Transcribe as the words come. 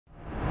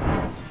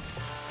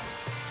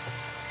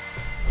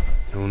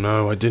Oh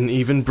no, I didn't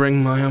even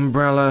bring my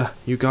umbrella.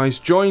 You guys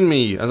join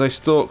me as I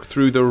stalk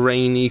through the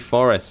rainy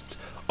forests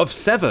of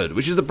Severed,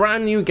 which is a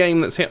brand new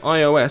game that's hit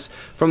iOS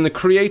from the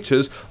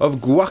creators of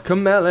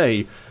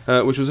Guacamelee,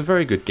 which was a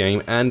very good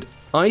game, and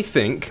I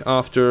think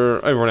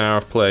after over an hour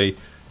of play,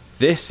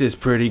 this is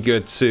pretty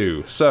good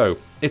too. So,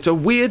 it's a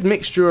weird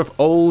mixture of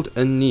old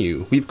and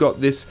new. We've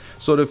got this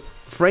sort of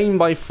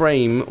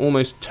frame-by-frame,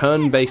 almost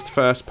turn-based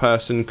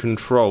first-person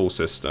control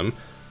system.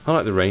 I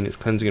like the rain, it's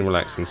cleansing and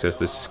relaxing, says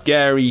the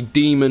scary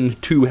demon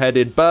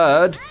two-headed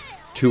bird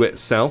to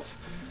itself.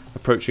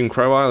 Approaching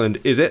Crow Island,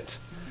 is it?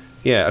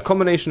 Yeah, a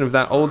combination of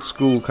that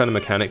old-school kind of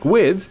mechanic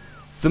with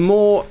the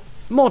more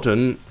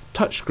modern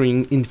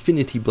touchscreen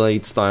Infinity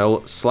Blade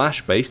style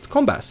slash-based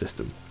combat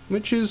system,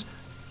 which is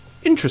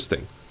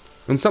interesting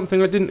and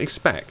something I didn't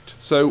expect.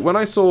 So when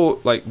I saw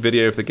like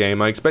video of the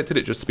game, I expected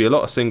it just to be a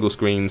lot of single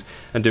screens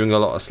and doing a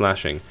lot of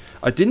slashing.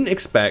 I didn't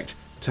expect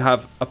to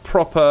have a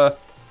proper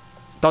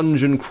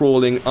dungeon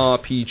crawling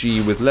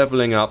RPG with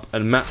leveling up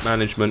and map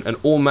management and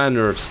all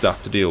manner of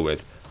stuff to deal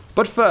with.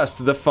 But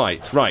first, the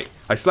fight. Right,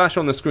 I slash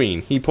on the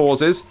screen. He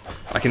pauses.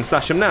 I can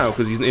slash him now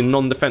because he's in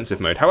non-defensive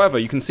mode. However,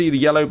 you can see the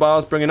yellow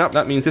bars bringing up.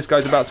 That means this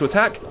guy's about to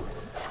attack.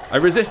 I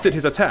resisted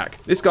his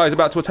attack. This guy's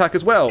about to attack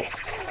as well.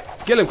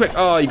 Kill him quick.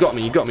 Oh, you got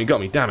me,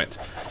 damn it.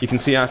 You can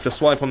see I have to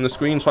swipe on the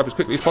screen, swipe as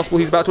quickly as possible.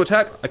 He's about to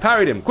attack. I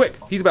parried him. Quick,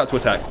 he's about to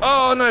attack.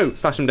 Oh no,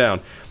 slash him down.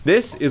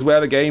 This is where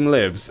the game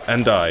lives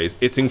and dies.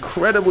 It's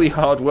incredibly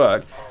hard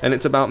work, and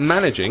it's about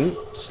managing,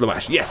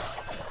 slash,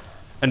 yes,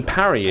 and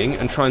parrying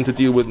and trying to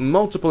deal with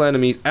multiple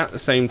enemies at the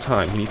same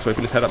time. He needs to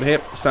open his head up here.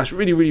 Slash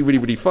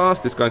really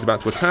fast. This guy's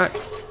about to attack.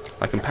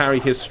 I can parry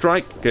his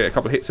strike, get a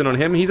couple of hits in on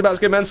him. He's about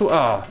to go mental.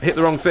 Ah, hit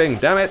the wrong thing,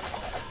 damn it.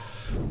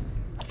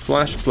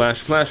 Slash,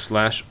 slash, slash,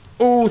 slash.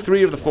 All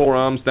three of the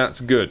forearms,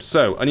 that's good.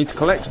 So, I need to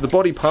collect the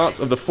body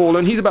parts of the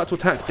fallen. He's about to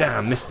attack.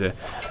 Damn, missed it.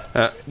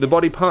 The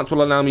body parts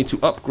will allow me to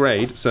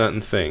upgrade certain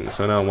things.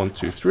 So now 1,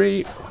 2,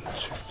 3. 1, 2,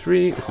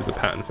 3. This is the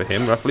pattern for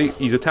him, roughly.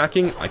 He's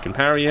attacking. I can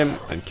parry him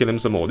and kill him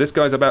some more. This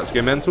guy's about to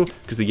go mental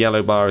because the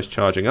yellow bar is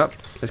charging up.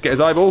 Let's get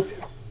his eyeball.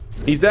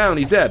 He's down.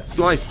 He's dead.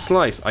 Slice,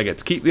 slice. I get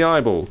to keep the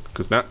eyeball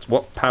because that's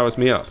what powers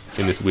me up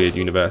in this weird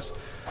universe.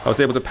 I was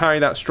able to parry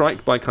that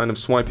strike by kind of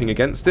swiping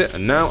against it,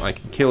 and now I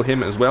can kill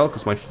him as well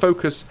because my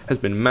focus has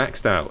been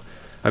maxed out.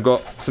 I've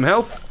got some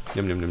health,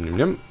 yum, yum, yum, yum,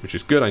 yum, which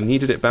is good. I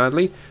needed it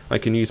badly. I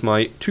can use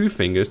my 2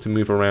 fingers to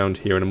move around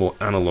here in a more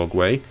analog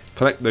way,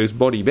 collect those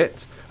body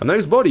bits, and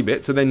those body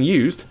bits are then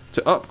used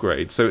to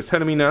upgrade. So it's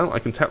telling me now I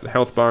can tap the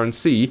health bar and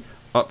see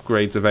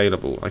upgrades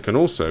available. I can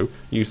also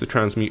use the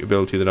transmute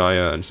ability that I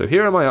earned. So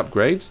here are my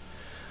upgrades.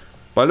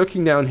 By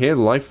looking down here,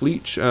 life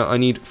leech, I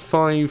need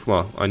 5,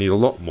 well, I need a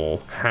lot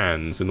more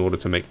hands in order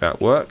to make that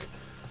work.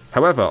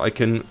 However, I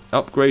can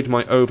upgrade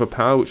my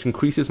overpower, which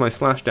increases my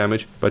slash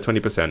damage by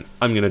 20%.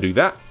 I'm going to do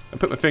that. I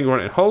put my finger on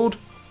it and hold.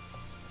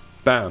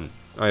 Bam.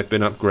 I have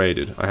been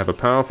upgraded. I have a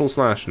powerful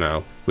slash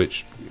now,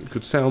 which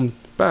could sound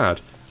bad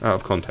out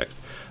of context.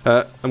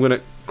 I'm going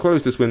to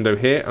close this window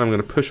here, and I'm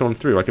going to push on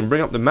through. I can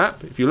bring up the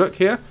map, if you look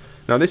here.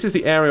 Now, this is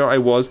the area I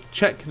was.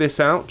 Check this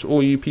out,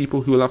 all you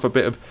people who love a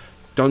bit of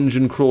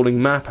dungeon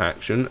crawling map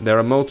action. There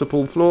are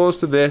multiple floors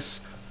to this.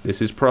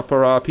 This is proper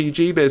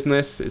RPG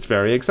business. It's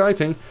very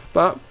exciting,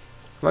 but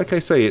like I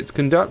say, it's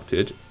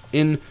conducted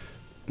in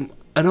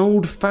an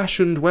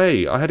old-fashioned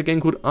way. I had a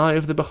game called Eye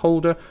of the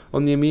Beholder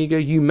on the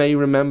Amiga. You may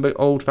remember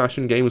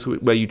old-fashioned games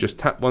where you just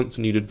tap once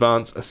and you'd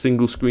advance a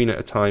single screen at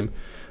a time.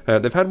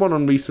 They've had one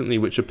on recently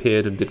which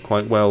appeared and did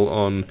quite well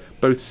on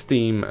both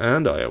Steam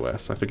and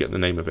iOS. I forget the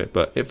name of it,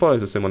 but it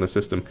follows a similar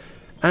system.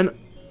 And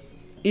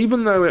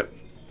even though it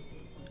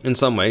in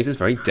some ways it's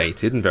very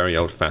dated and very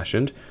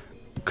old-fashioned,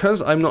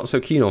 because I'm not so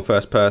keen on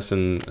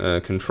first-person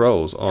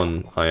controls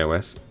on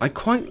iOS, I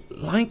quite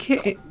like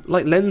it. It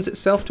like lends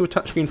itself to a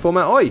touchscreen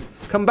format. Oi!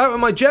 Come back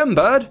with my gem,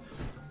 bird!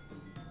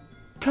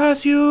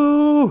 Curse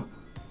you!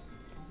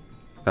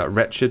 That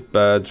wretched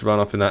bird's run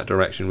off in that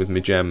direction with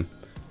my gem.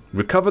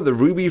 Recover the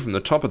ruby from the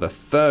top of the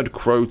 3rd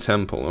Crow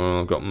Temple.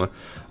 Oh,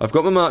 I've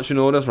got my marching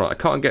orders. Right, I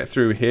can't get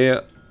through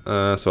here,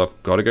 so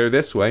I've got to go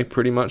this way.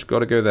 Pretty much got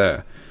to go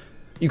there.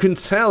 You can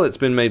tell it's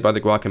been made by the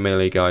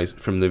Guacamelee guys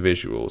from the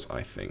visuals,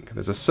 I think.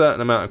 There's a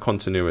certain amount of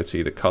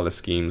continuity, the colour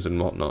schemes and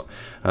whatnot.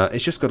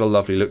 It's just got a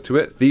lovely look to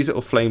it. These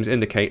little flames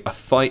indicate a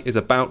fight is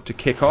about to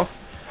kick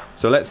off.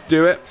 So let's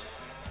do it.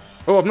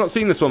 Oh, I've not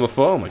seen this one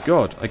before. Oh my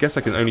god. I guess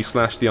I can only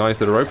slash the eyes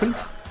that are open.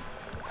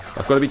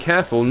 I've got to be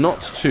careful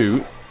not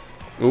to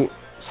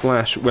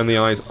slash when the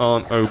eyes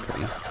aren't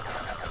open.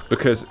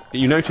 Because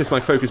you notice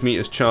my focus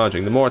meter's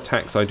charging. The more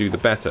attacks I do, the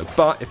better.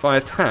 But if I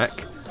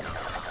attack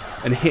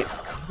and hit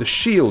the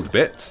shield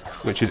bit,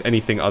 which is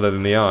anything other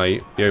than the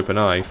eye, the open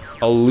eye,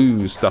 I'll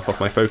lose stuff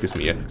off my focus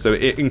meter. So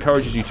it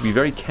encourages you to be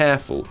very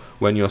careful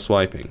when you're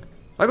swiping.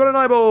 I got an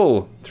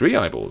eyeball! 3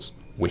 eyeballs.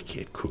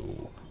 Wicked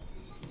cool.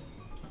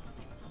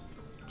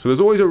 So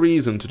there's always a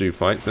reason to do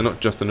fights. They're not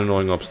just an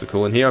annoying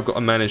obstacle. And here I've got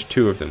to manage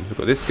 2 of them. I've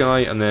got this guy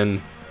and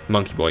then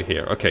Monkey Boy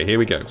here. Okay, here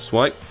we go.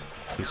 Swipe.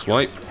 and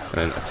swipe, and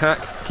then attack.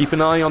 Keep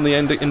an eye on the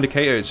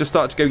indicator. It's just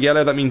started to go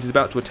yellow. That means he's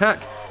about to attack.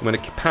 I'm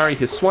going to parry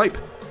his swipe.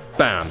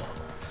 Bam.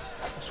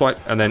 Swipe,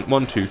 and then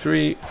 1, 2,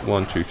 3,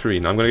 1, 2, 3.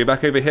 Now I'm going to go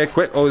back over here.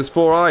 Quick. Oh, there's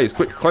 4 eyes.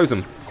 Quick, close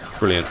them.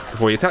 Brilliant.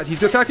 Before he attacked,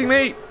 he's attacking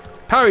me.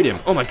 Parried him.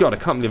 Oh my god, I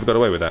can't believe I got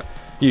away with that.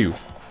 You,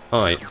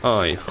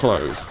 I,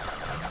 close.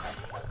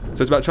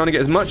 So it's about trying to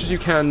get as much as you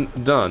can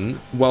done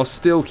while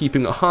still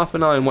keeping half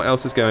an eye on what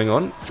else is going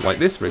on. Like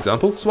this, for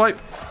example. Swipe.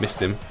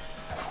 Missed him.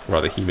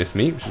 Rather, he missed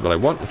me, which is what I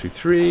want. 1, 2,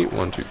 3,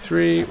 1, 2,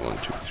 3, 1,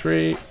 2,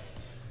 3.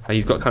 And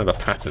he's got kind of a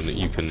pattern that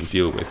you can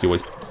deal with. He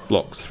always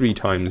blocks 3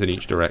 times in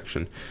each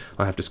direction.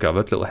 I have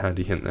discovered. Little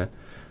handy hint there.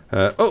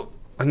 Oh,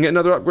 I can get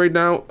another upgrade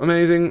now.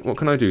 Amazing. What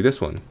can I do? This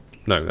one.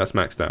 No, that's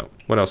maxed out.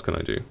 What else can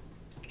I do?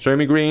 Show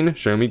me green.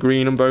 Show me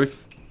green on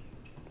both.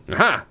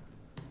 Aha!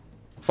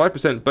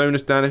 5%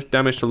 bonus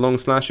damage to long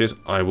slashes.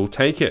 I will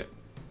take it.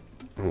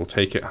 I will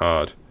take it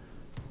hard.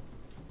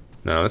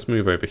 Now let's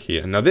move over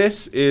here. Now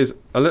this is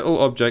a little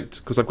object,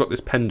 because I've got this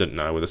pendant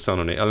now with a sun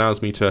on it. It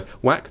allows me to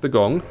whack the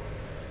gong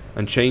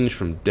and change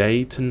from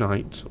day to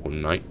night or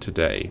night to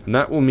day. And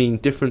that will mean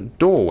different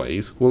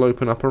doorways will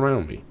open up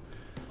around me.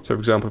 So for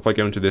example, if I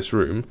go into this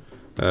room,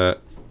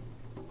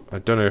 I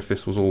don't know if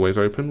this was always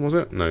open, was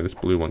it? No, this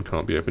blue one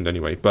can't be opened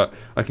anyway. But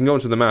I can go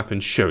onto the map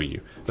and show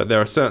you that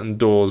there are certain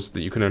doors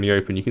that you can only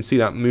open. You can see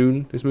that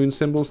moon, those moon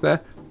symbols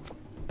there?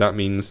 That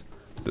means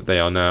that they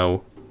are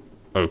now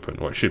open,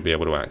 or I should be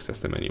able to access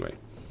them anyway.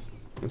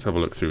 Let's have a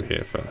look through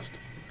here first.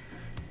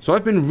 So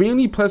I've been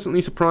really pleasantly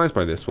surprised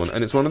by this one,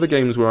 and it's one of the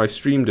games where I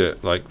streamed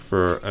it like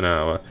for an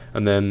hour,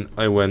 and then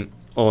I went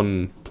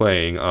on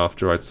playing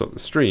after I'd stopped the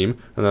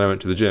stream, and then I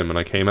went to the gym and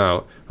I came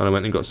out and I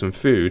went and got some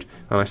food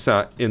and I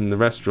sat in the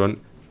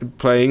restaurant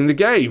playing the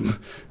game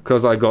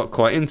because I got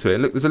quite into it.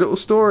 And look, there's a little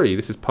story.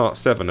 This is part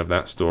 7 of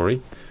that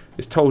story.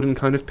 It's told in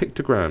kind of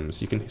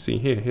pictograms. You can see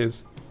here,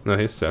 here's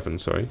 7,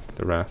 sorry,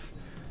 the wrath.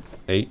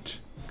 8,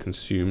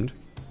 consumed.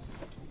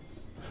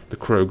 The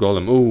crow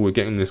golem. Oh, we're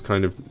getting this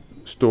kind of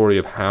story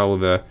of how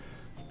the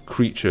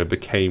creature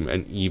became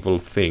an evil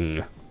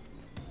thing.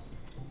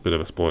 Bit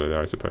of a spoiler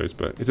there, I suppose,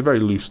 but it's a very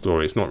loose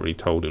story. It's not really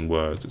told in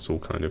words. It's all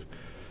kind of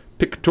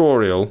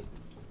pictorial.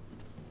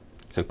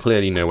 So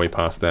clearly no way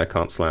past there.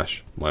 Can't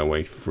slash my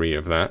way free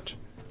of that.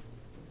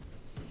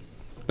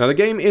 Now the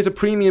game is a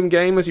premium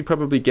game, as you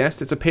probably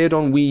guessed. It's appeared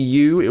on Wii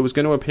U. It was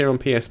going to appear on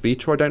PS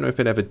Vita. I don't know if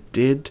it ever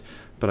did,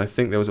 but I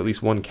think there was at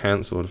least one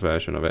cancelled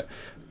version of it.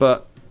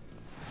 But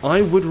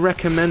I would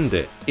recommend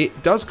it.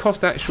 It does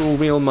cost actual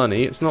real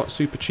money. It's not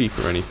super cheap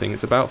or anything.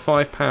 It's about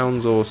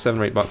 £5 or 7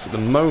 or 8 bucks at the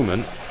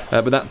moment,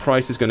 but that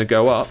price is going to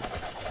go up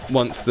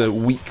once the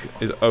week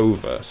is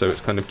over. So it's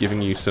kind of giving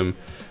you some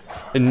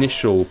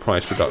initial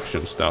price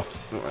reduction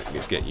stuff. Alright,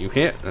 let's get you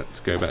here.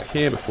 Let's go back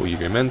here before you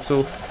go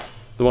mental.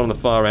 The one on the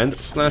far end.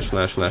 Slash,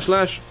 slash, slash,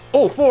 slash.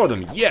 All 4 of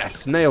them.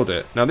 Yes, nailed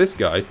it. Now this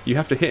guy, you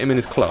have to hit him in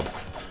his club.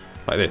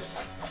 Like this.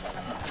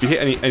 If you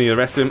hit any of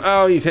the rest of him,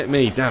 oh, he's hit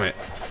me. Damn it.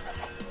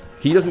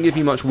 He doesn't give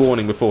you much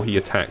warning before he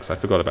attacks. I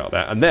forgot about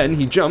that. And then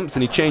he jumps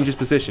and he changes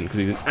position because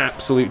he's an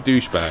absolute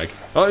douchebag.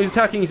 Oh, he's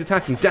attacking, he's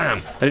attacking. Damn,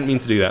 I didn't mean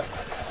to do that.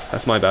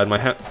 That's my bad.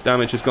 My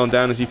damage has gone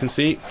down, as you can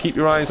see. Keep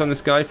your eyes on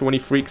this guy for when he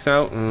freaks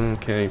out.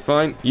 Okay,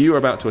 fine. You are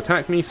about to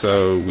attack me,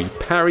 so we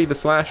parry the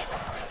slash.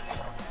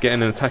 Get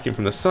in and attack him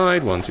from the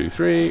side. 1, 2,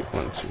 3.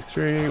 1, 2,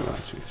 3. 1, 2,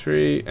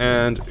 3.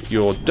 And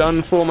you're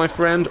done for, my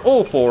friend.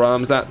 All 4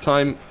 arms that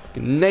time.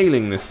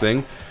 Nailing this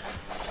thing.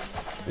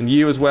 And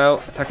you as well.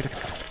 Attack, attack,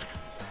 attack.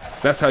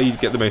 That's how you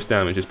get the most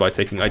damage, is by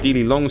taking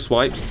ideally long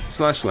swipes.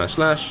 Slash, slash,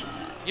 slash.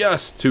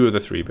 Yes, 2 of the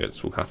 3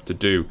 bits will have to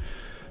do.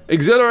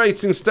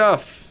 Exhilarating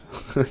stuff!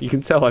 You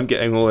can tell I'm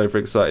getting all over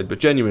excited, but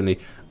genuinely,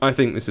 I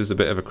think this is a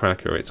bit of a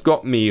cracker. It's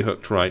got me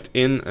hooked right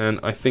in, and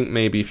I think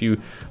maybe if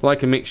you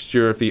like a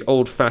mixture of the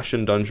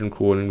old-fashioned dungeon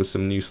crawling with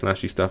some new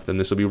slashy stuff, then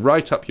this will be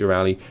right up your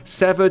alley.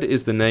 Severed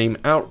is the name,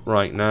 out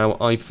right now,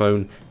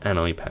 iPhone and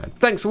iPad.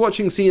 Thanks for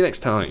watching, see you next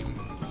time.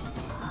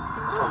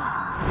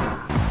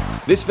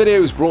 This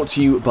video is brought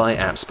to you by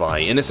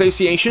AppSpy in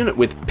association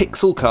with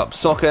Pixel Cup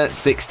Soccer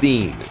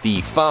 16,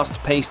 the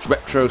fast-paced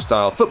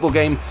retro-style football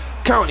game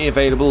currently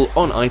available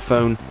on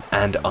iPhone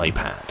and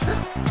iPad.